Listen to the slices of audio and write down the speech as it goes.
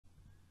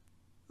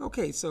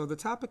Okay, so the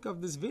topic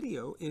of this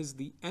video is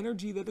the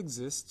energy that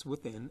exists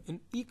within an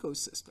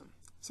ecosystem.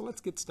 So let's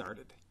get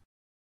started.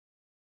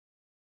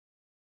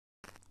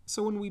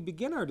 So when we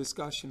begin our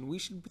discussion, we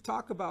should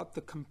talk about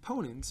the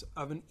components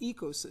of an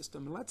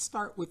ecosystem. Let's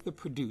start with the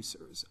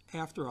producers.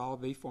 After all,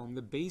 they form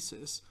the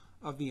basis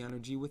of the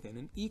energy within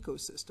an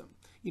ecosystem.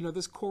 You know,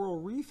 this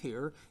coral reef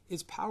here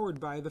is powered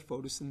by the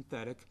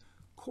photosynthetic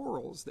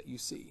corals that you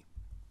see.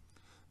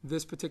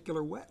 This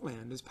particular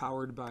wetland is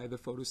powered by the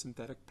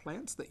photosynthetic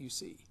plants that you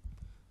see.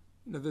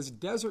 You know, this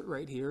desert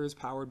right here is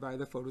powered by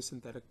the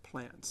photosynthetic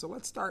plants. So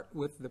let's start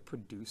with the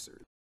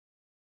producers.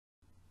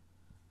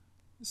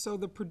 So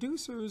the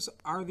producers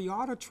are the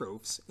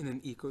autotrophs in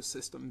an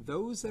ecosystem,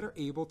 those that are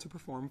able to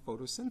perform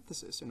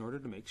photosynthesis in order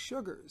to make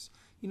sugars.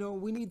 You know,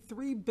 we need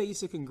three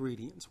basic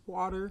ingredients: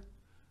 water,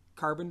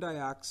 carbon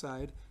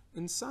dioxide,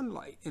 and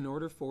sunlight in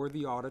order for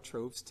the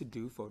autotrophs to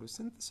do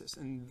photosynthesis.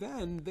 And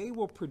then they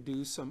will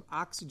produce some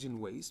oxygen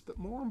waste, but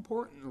more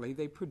importantly,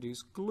 they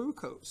produce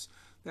glucose.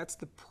 That's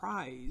the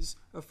prize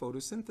of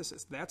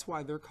photosynthesis. That's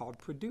why they're called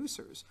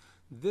producers.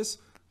 This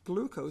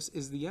glucose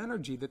is the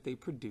energy that they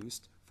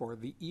produced for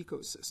the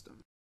ecosystem.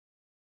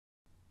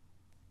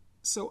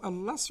 So a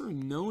lesser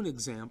known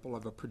example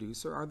of a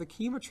producer are the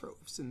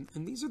chemotrophs, and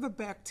these are the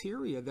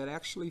bacteria that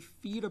actually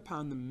feed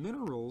upon the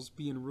minerals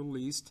being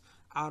released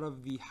out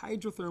of the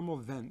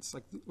hydrothermal vents,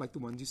 like the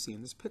ones you see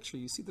in this picture.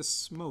 You see the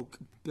smoke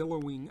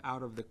billowing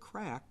out of the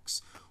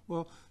cracks.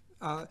 Well,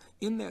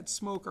 in that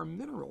smoke are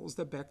minerals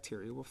that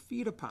bacteria will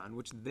feed upon,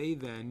 which they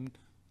then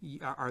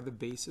are the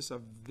basis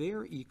of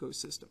their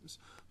ecosystems.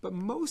 But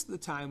most of the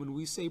time when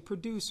we say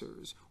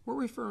producers, we're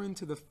referring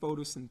to the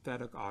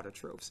photosynthetic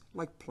autotrophs,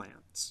 like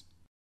plants.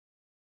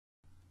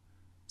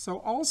 So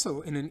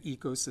also in an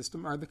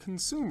ecosystem are the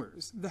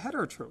consumers, the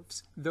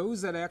heterotrophs,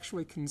 those that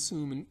actually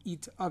consume and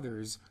eat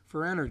others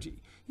for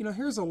energy. You know,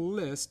 here's a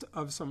list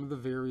of some of the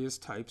various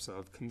types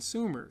of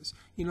consumers.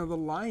 You know, the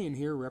lion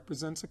here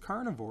represents a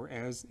carnivore,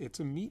 as it's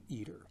a meat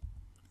eater.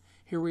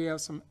 Here we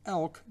have some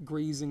elk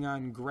grazing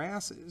on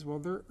grasses. Well,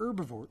 they're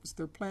herbivores,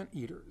 they're plant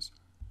eaters.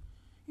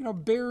 You know,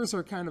 bears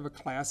are kind of a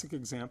classic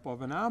example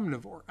of an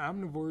omnivore.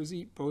 Omnivores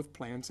eat both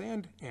plants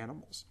and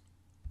animals.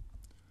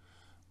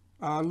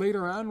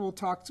 Later on, we'll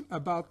talk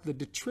about the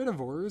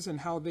detritivores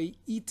and how they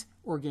eat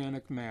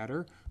organic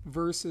matter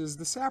versus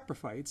the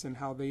saprophytes and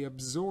how they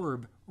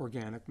absorb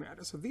organic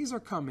matter. So these are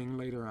coming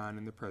later on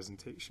in the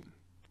presentation.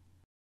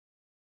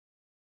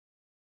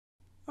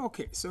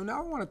 Okay, so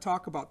now I want to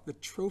talk about the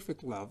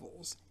trophic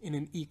levels in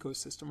an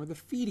ecosystem, or the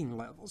feeding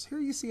levels.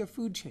 Here you see a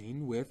food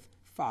chain with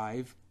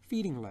 5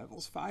 feeding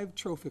levels, 5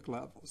 trophic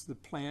levels. The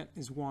plant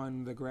is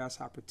 1, the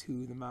grasshopper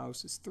 2, the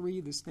mouse is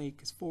 3, the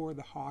snake is 4,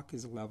 the hawk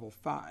is level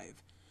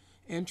 5.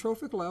 And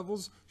trophic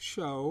levels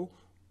show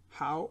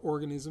how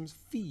organisms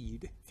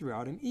feed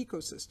throughout an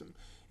ecosystem.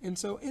 And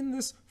so in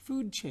this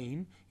food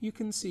chain, you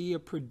can see a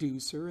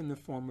producer in the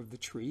form of the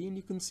tree, and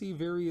you can see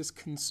various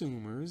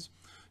consumers.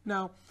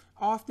 Now,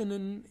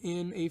 often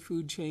in a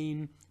food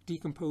chain,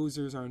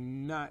 decomposers are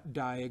not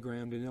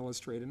diagrammed and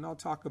illustrated, and I'll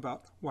talk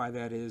about why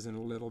that is in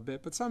a little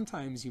bit, but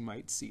sometimes you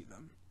might see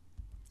them.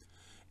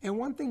 And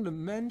one thing to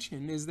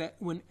mention is that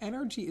when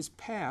energy is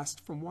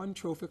passed from one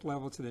trophic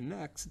level to the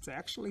next, it's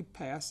actually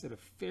passed at a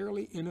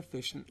fairly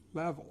inefficient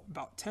level,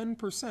 about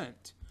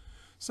 10%.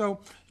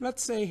 So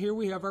let's say here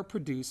we have our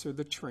producer,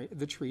 the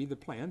tree, the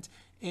plant,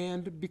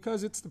 and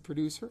because it's the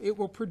producer, it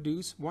will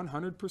produce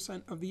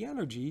 100% of the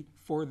energy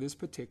for this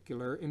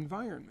particular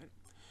environment.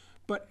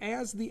 But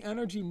as the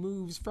energy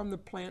moves from the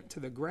plant to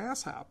the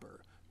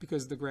grasshopper,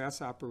 because the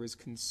grasshopper is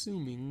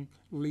consuming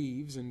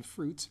leaves and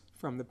fruits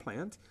from the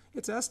plant,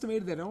 it's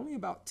estimated that only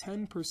about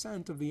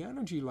 10% of the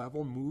energy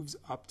level moves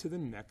up to the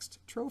next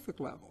trophic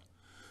level.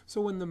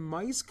 So when the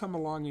mice come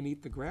along and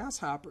eat the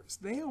grasshoppers,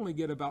 they only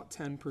get about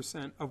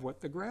 10% of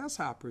what the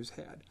grasshoppers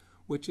had,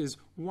 which is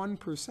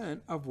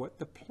 1% of what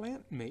the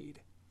plant made.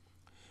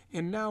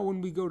 And now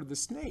when we go to the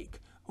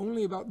snake,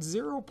 only about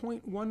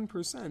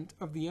 0.1%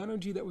 of the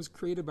energy that was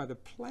created by the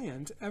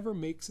plant ever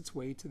makes its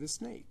way to the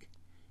snake.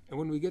 And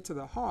when we get to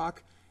the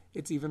hawk,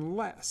 it's even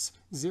less.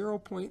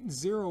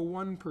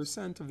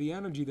 0.01% of the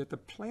energy that the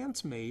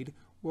plants made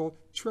will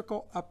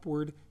trickle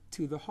upward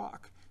to the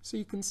hawk. So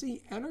you can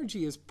see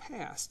energy is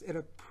passed at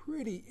a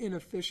pretty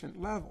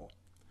inefficient level.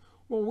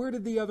 Well, where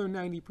did the other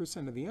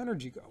 90% of the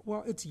energy go?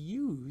 Well, it's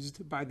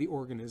used by the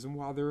organism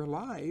while they're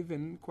alive,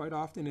 and quite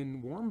often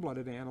in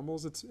warm-blooded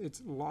animals,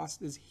 it's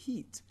lost as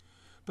heat.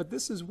 But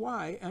this is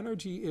why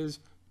energy is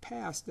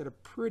passed at a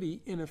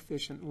pretty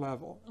inefficient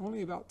level,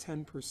 only about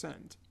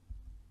 10%.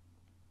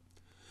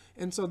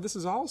 And so this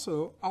is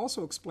also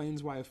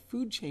explains why a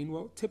food chain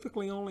will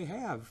typically only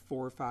have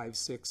 4, 5,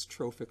 6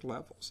 trophic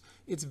levels.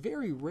 It's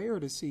very rare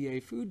to see a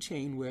food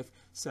chain with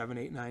 7,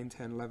 8, 9,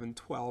 10, 11,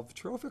 12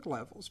 trophic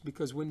levels,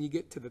 because when you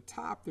get to the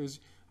top, there's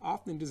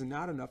often just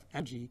not enough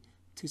energy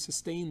to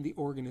sustain the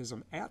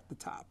organism at the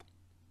top.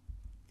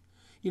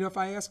 You know, if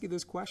I ask you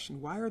this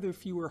question, why are there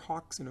fewer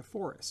hawks in a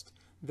forest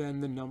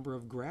than the number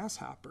of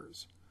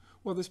grasshoppers?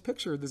 Well, this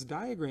picture, this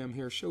diagram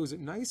here shows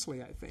it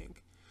nicely, I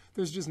think.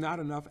 There's just not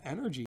enough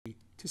energy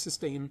to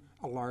sustain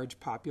a large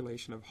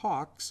population of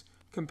hawks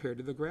compared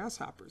to the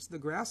grasshoppers. The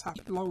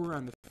grasshoppers are lower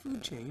on the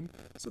food chain,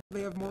 so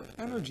they have more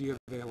energy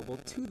available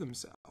to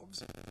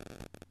themselves.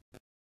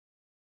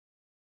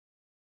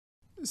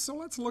 So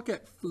let's look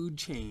at food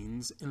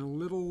chains in a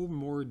little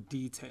more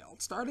detail.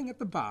 Starting at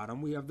the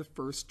bottom, we have the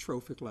first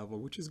trophic level,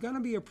 which is going to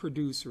be a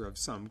producer of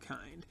some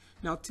kind.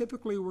 Now,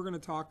 typically, we're going to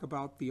talk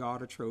about the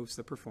autotrophs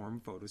that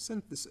perform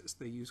photosynthesis.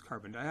 They use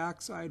carbon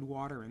dioxide,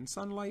 water, and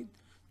sunlight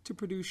to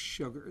produce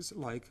sugars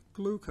like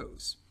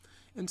glucose.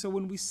 And so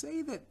when we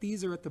say that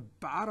these are at the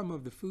bottom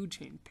of the food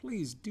chain,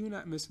 please do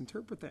not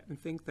misinterpret that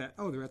and think that,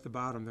 oh, they're at the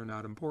bottom, they're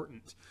not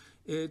important.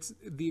 It's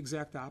the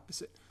exact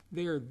opposite.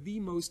 They are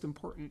the most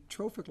important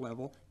trophic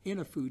level in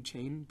a food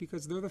chain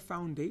because they're the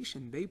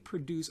foundation. They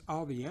produce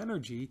all the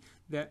energy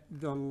that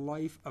the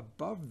life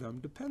above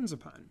them depends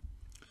upon.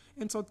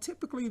 And so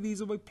typically these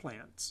will be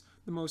plants,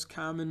 the most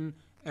common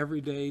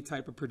everyday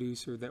type of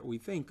producer that we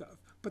think of.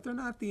 But they're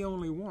not the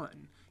only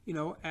one. You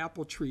know,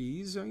 apple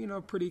trees are,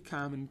 a pretty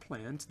common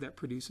plant that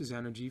produces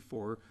energy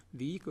for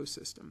the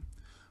ecosystem.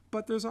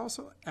 But there's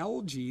also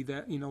algae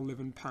that, live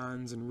in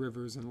ponds and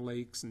rivers and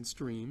lakes and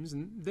streams,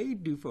 and they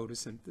do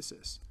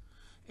photosynthesis.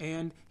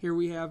 And here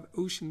we have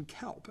ocean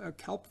kelp, a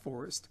kelp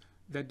forest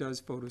that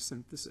does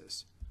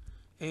photosynthesis.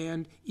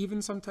 And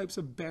even some types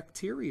of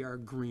bacteria are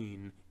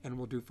green and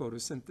will do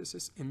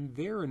photosynthesis in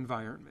their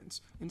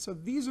environments. And so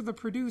these are the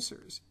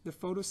producers, the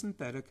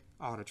photosynthetic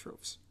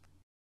autotrophs.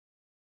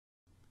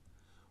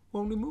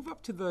 When we move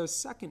up to the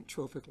second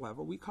trophic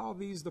level, we call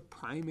these the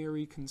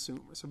primary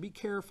consumers. So be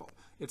careful.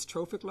 It's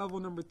trophic level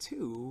number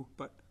 2,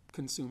 but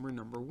consumer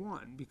number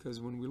 1,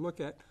 because when we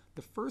look at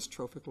the first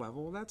trophic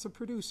level, that's a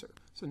producer.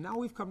 So now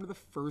we've come to the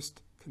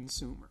first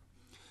consumer.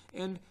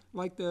 And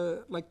like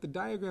the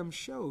diagram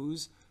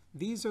shows,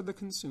 these are the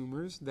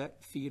consumers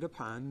that feed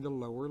upon the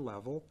lower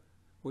level,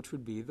 which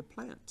would be the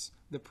plants,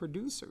 the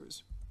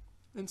producers.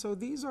 And so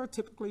these are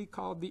typically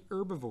called the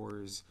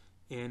herbivores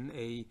in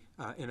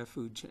a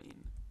food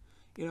chain.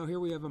 Here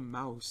we have a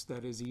mouse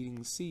that is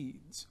eating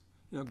seeds.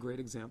 Great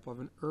example of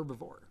an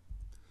herbivore.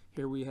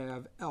 Here we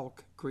have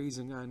elk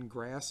grazing on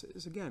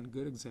grasses. Again,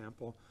 good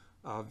example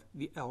of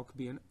the elk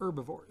being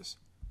herbivores.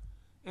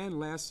 And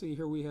lastly,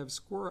 here we have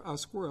a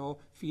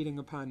squirrel feeding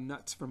upon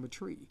nuts from a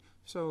tree.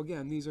 So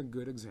again, these are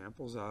good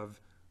examples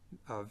of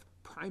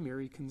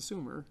primary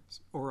consumers,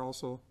 or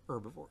also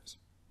herbivores.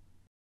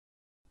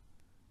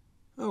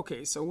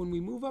 Okay, so when we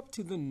move up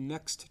to the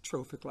next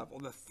trophic level,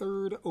 the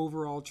third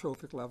overall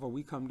trophic level,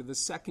 we come to the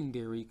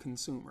secondary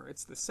consumer.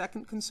 It's the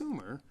second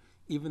consumer,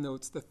 even though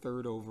it's the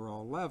third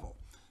overall level.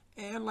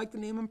 And like the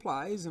name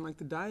implies, and like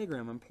the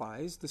diagram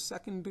implies, the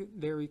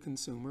secondary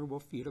consumer will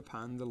feed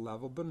upon the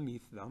level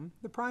beneath them,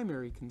 the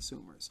primary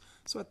consumers.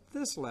 So at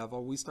this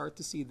level, we start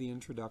to see the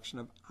introduction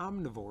of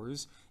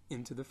omnivores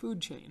into the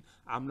food chain.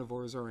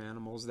 Omnivores are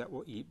animals that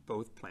will eat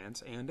both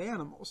plants and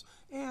animals.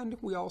 And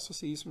we also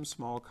see some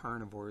small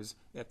carnivores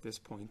at this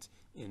point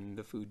in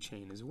the food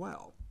chain as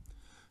well.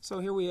 So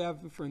here we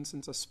have, for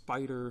instance, a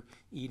spider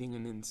eating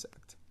an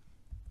insect.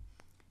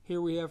 Here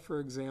we have, for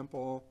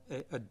example,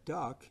 a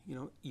duck,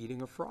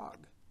 eating a frog.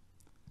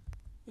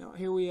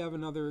 Here we have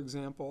another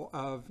example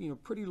of,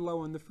 pretty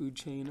low in the food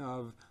chain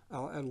of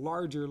a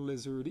larger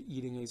lizard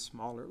eating a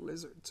smaller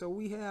lizard. So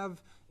we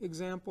have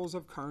examples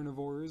of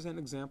carnivores and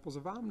examples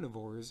of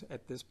omnivores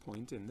at this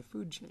point in the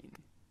food chain.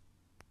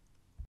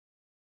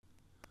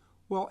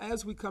 Well,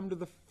 as we come to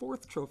the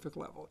fourth trophic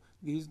level,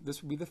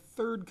 this will be the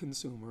third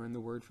consumer, and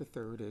the word for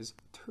third is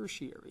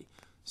tertiary.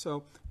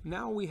 So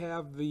now we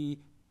have the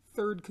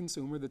third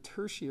consumer, the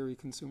tertiary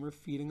consumer,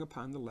 feeding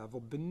upon the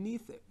level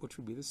beneath it, which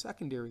would be the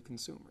secondary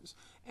consumers.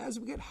 As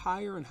we get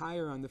higher and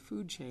higher on the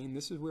food chain,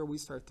 this is where we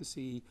start to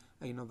see,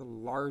 the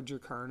larger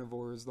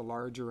carnivores, the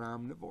larger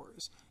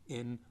omnivores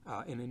in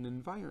an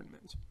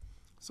environment.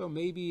 So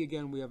maybe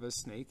again we have a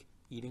snake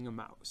eating a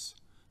mouse.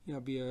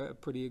 Be a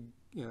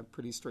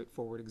pretty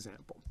straightforward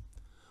example.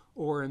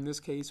 Or in this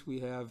case,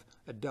 we have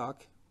a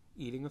duck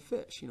eating a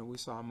fish. We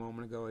saw a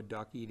moment ago a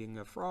duck eating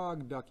a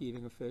frog, duck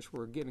eating a fish.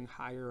 We're getting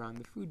higher on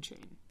the food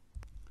chain.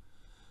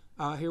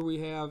 Here we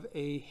have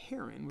a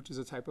heron, which is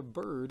a type of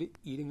bird,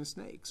 eating a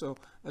snake. So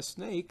a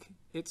snake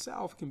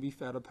itself can be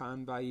fed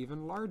upon by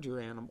even larger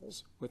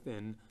animals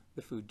within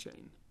the food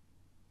chain.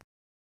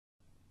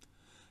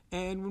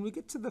 And when we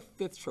get to the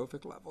fifth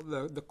trophic level,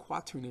 the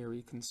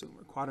quaternary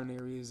consumer.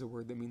 Quaternary is a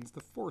word that means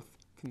the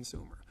fourth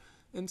consumer.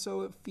 And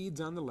so it feeds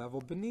on the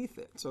level beneath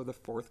it. So the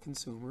fourth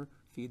consumer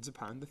feeds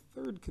upon the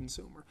third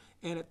consumer.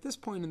 And at this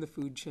point in the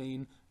food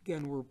chain,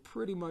 again, we're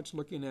pretty much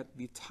looking at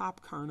the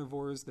top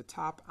carnivores, the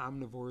top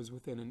omnivores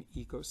within an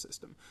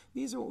ecosystem.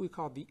 These are what we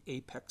call the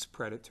apex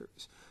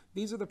predators.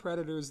 These are the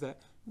predators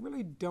that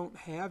really don't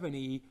have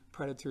any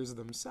predators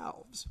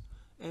themselves.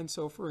 And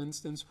so, for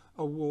instance,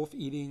 a wolf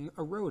eating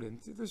a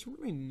rodent, there's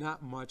really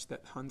not much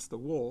that hunts the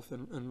wolf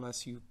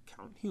unless you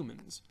count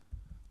humans.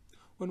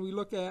 When we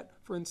look at,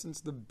 for instance,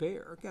 the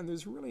bear, again,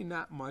 there's really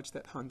not much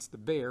that hunts the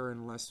bear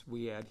unless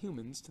we add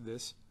humans to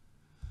this.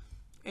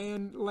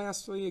 And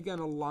lastly, again,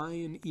 a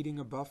lion eating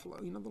a buffalo.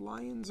 The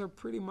lions are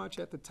pretty much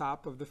at the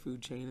top of the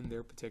food chain in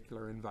their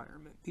particular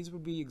environment. These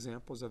would be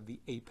examples of the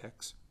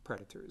apex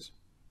predators.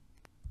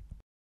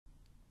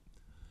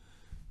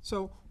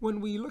 So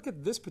when we look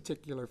at this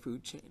particular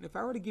food chain, if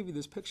I were to give you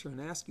this picture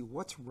and ask you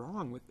what's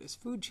wrong with this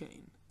food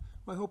chain,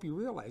 well, I hope you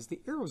realize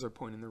the arrows are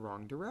pointing in the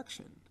wrong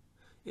direction.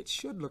 It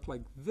should look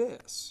like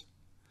this.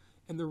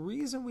 And the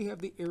reason we have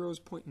the arrows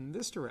pointing in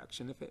this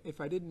direction, if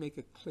I didn't make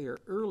it clear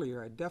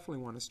earlier, I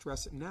definitely want to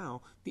stress it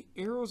now, the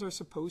arrows are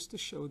supposed to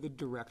show the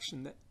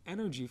direction that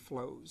energy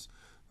flows.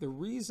 The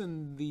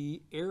reason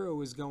the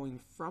arrow is going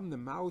from the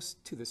mouse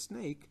to the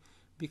snake,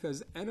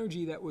 because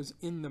energy that was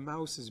in the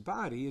mouse's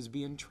body is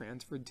being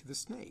transferred to the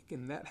snake,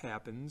 and that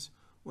happens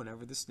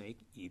whenever the snake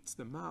eats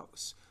the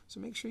mouse. So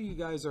make sure you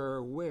guys are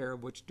aware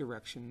of which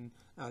direction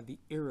the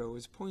arrow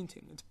is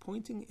pointing. It's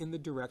pointing in the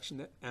direction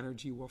that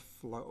energy will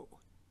flow.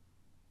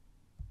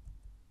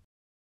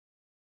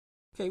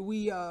 Okay,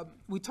 we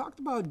talked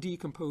about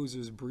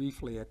decomposers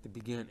briefly at the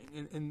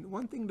beginning, and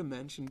one thing to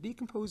mention,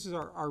 decomposers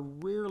are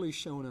rarely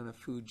shown on a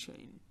food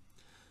chain.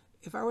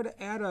 If I were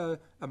to add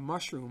a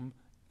mushroom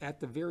at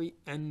the very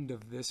end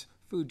of this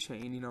food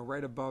chain,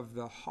 right above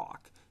the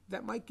hawk,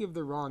 that might give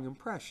the wrong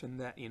impression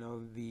that,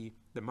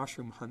 the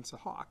mushroom hunts a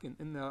hawk,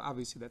 and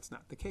obviously that's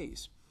not the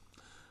case.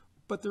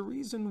 But the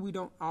reason we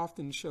don't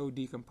often show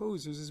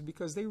decomposers is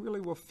because they really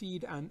will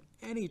feed on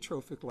any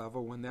trophic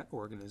level when that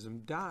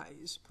organism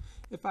dies.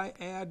 If I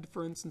add,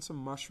 for instance, some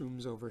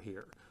mushrooms over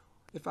here,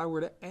 if I were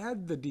to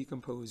add the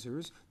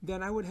decomposers,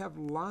 then I would have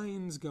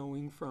lines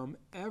going from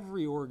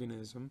every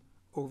organism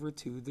over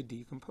to the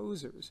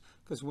decomposers,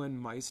 because when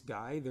mice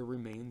die, their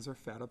remains are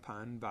fed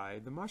upon by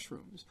the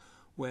mushrooms.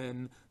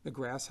 When the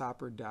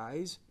grasshopper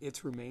dies,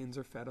 its remains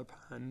are fed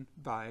upon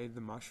by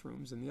the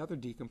mushrooms and the other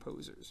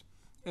decomposers.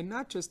 And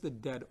not just the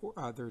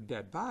their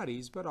dead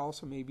bodies, but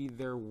also maybe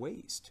their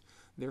waste.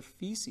 Their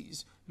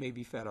feces may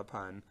be fed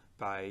upon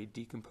by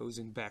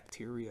decomposing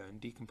bacteria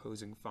and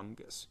decomposing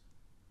fungus.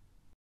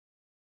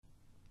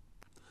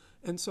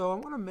 And so I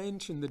want to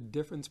mention the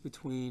difference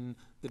between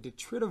the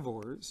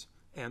detritivores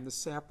and the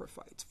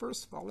saprophytes.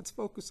 First of all, let's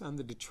focus on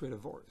the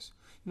detritivores.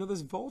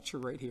 This vulture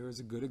right here is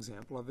a good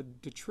example of a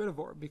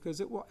detritivore because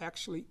it will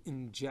actually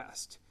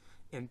ingest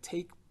and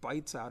take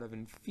bites out of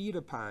and feed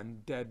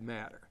upon dead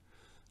matter,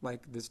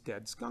 like this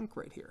dead skunk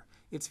right here.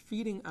 It's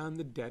feeding on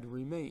the dead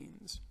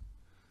remains.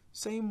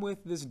 Same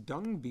with this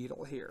dung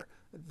beetle here.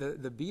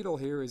 The beetle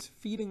here is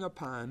feeding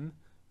upon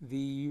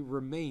the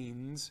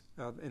remains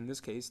of, in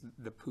this case,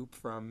 the poop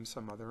from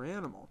some other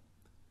animal.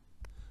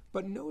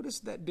 But notice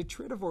that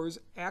detritivores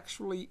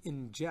actually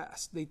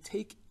ingest. They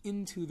take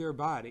into their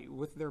body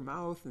with their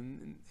mouth,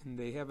 and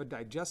they have a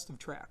digestive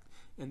tract,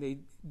 and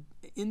they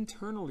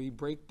internally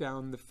break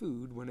down the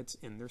food when it's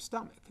in their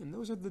stomach. And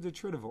those are the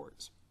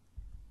detritivores.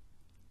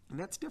 And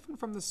that's different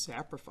from the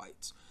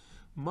saprophytes.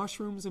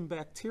 Mushrooms and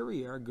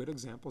bacteria are good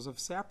examples of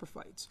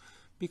saprophytes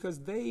because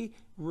they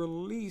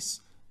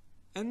release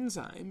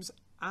enzymes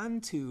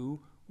onto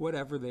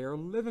whatever they are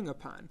living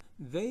upon.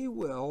 They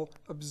will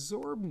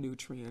absorb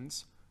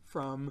nutrients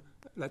from,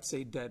 let's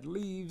say, dead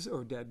leaves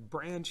or dead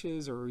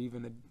branches or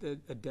even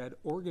a dead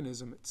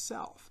organism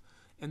itself.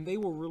 And they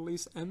will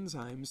release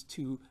enzymes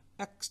to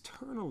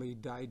externally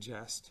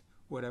digest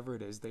whatever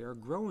it is they are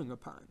growing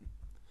upon.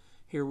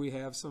 Here we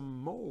have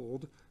some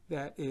mold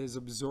that is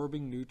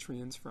absorbing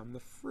nutrients from the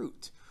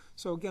fruit.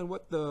 So again,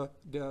 what the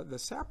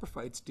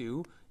saprophytes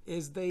do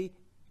is they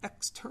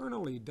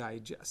externally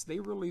digest. They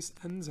release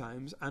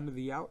enzymes onto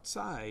the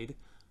outside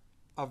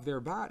of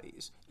their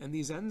bodies, and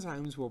these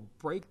enzymes will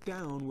break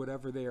down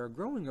whatever they are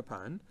growing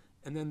upon,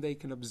 and then they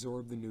can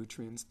absorb the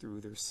nutrients through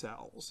their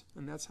cells,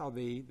 and that's how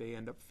they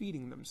end up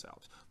feeding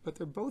themselves. But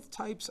they're both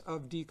types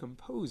of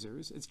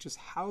decomposers. It's just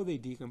how they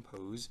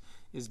decompose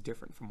is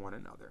different from one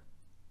another.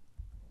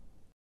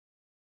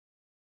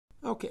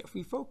 Okay, if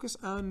we focus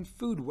on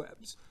food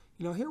webs,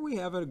 here we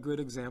have a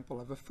good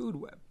example of a food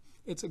web.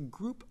 It's a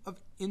group of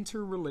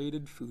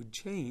interrelated food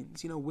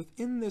chains.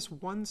 Within this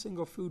one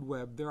single food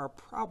web, there are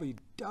probably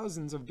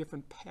dozens of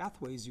different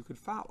pathways you could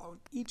follow.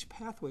 Each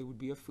pathway would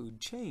be a food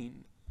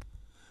chain.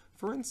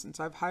 For instance,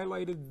 I've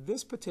highlighted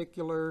this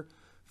particular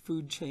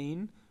food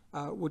chain,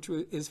 which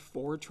is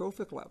 4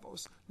 trophic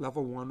levels.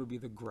 Level 1 would be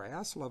the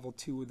grass, level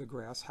 2 would be the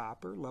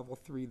grasshopper, level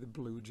 3 the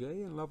blue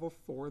jay, and level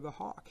 4 the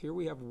hawk. Here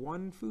we have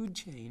one food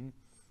chain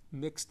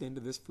mixed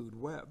into this food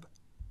web.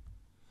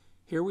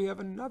 Here we have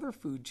another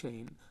food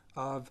chain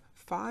of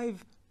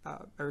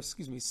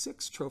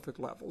 6 trophic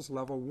levels.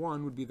 Level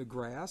 1 would be the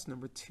grass,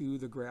 number 2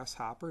 the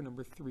grasshopper,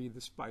 number 3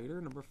 the spider,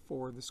 number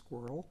 4 the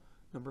squirrel,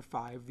 number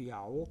 5 the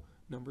owl,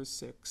 number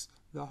 6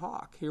 the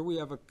hawk. Here we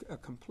have a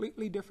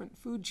completely different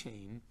food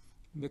chain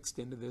mixed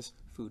into this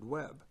food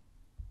web.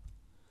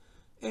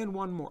 And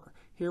one more.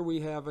 Here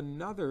we have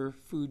another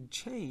food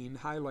chain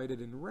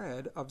highlighted in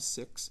red of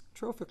 6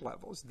 trophic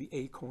levels. The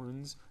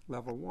acorns,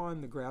 level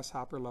 1, the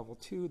grasshopper, level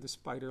 2, the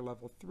spider,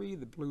 level 3,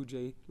 the blue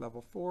jay,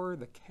 level 4,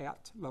 the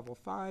cat, level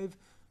 5,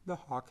 the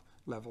hawk,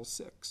 level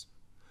 6.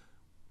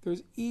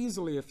 There's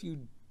easily a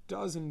few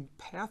dozen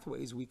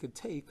pathways we could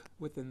take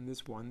within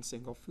this one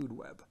single food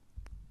web.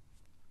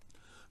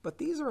 But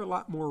these are a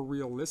lot more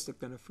realistic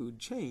than a food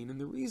chain,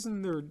 and the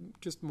reason they're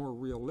just more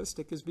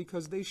realistic is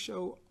because they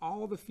show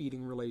all the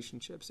feeding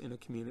relationships in a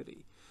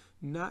community,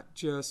 not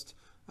just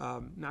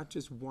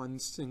one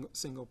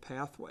single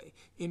pathway.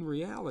 In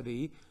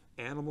reality,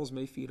 animals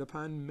may feed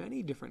upon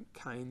many different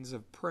kinds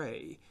of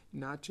prey,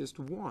 not just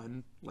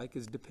one, like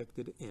is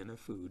depicted in a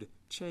food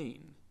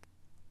chain.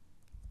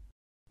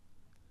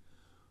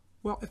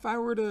 Well, if I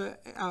were to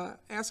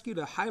ask you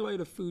to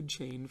highlight a food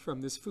chain from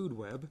this food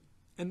web,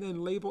 and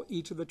then label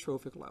each of the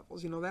trophic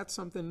levels. That's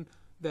something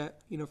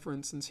that, for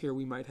instance, here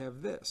we might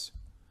have this.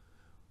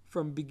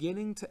 From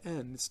beginning to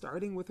end,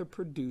 starting with a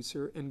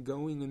producer and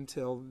going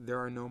until there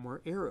are no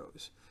more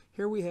arrows.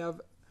 Here we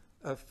have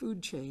a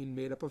food chain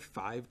made up of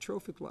 5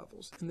 trophic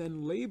levels. And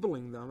then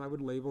labeling them, I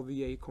would label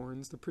the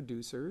acorns the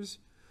producers,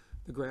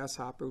 the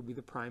grasshopper would be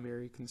the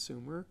primary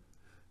consumer,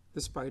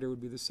 the spider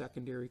would be the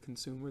secondary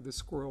consumer, the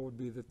squirrel would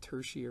be the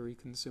tertiary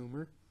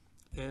consumer,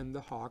 and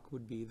the hawk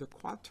would be the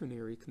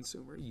quaternary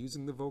consumer,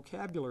 using the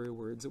vocabulary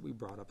words that we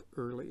brought up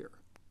earlier.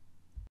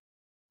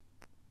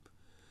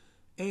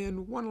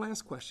 And one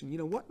last question,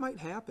 what might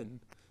happen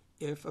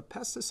if a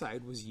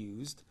pesticide was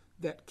used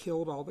that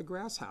killed all the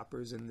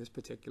grasshoppers in this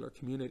particular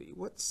community?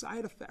 What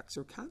side effects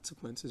or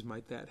consequences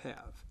might that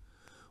have?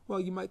 Well,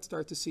 you might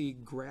start to see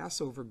grass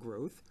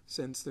overgrowth,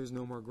 since there's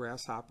no more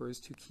grasshoppers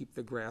to keep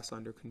the grass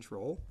under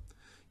control.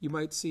 You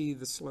might see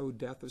the slow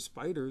death of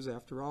spiders.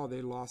 After all,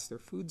 they lost their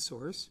food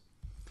source.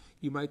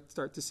 You might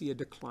start to see a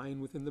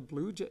decline within the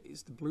blue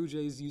jays. The blue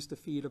jays used to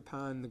feed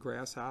upon the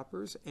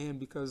grasshoppers, and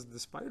because the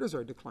spiders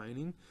are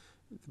declining,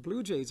 the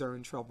blue jays are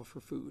in trouble for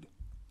food.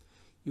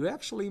 You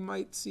actually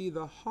might see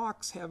the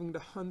hawks having to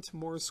hunt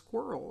more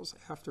squirrels.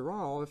 After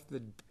all, if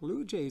the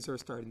blue jays are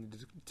starting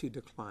to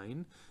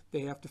decline,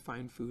 they have to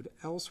find food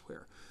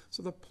elsewhere.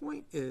 So the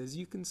point is,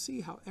 you can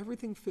see how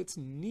everything fits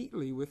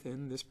neatly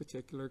within this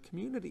particular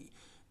community,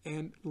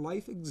 and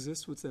life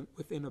exists within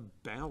a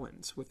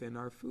balance within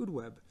our food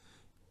web.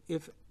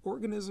 If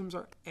organisms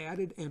are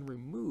added and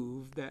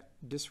removed, that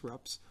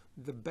disrupts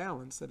the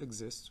balance that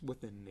exists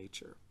within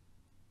nature.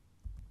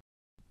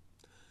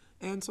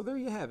 And so there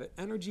you have it,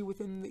 energy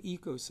within the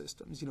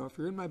ecosystems. If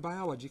you're in my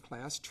biology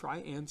class, try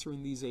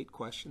answering these 8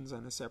 questions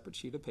on a separate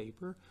sheet of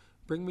paper.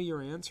 Bring me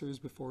your answers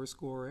before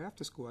school or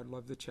after school. I'd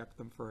love to check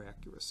them for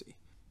accuracy.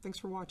 Thanks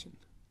for watching.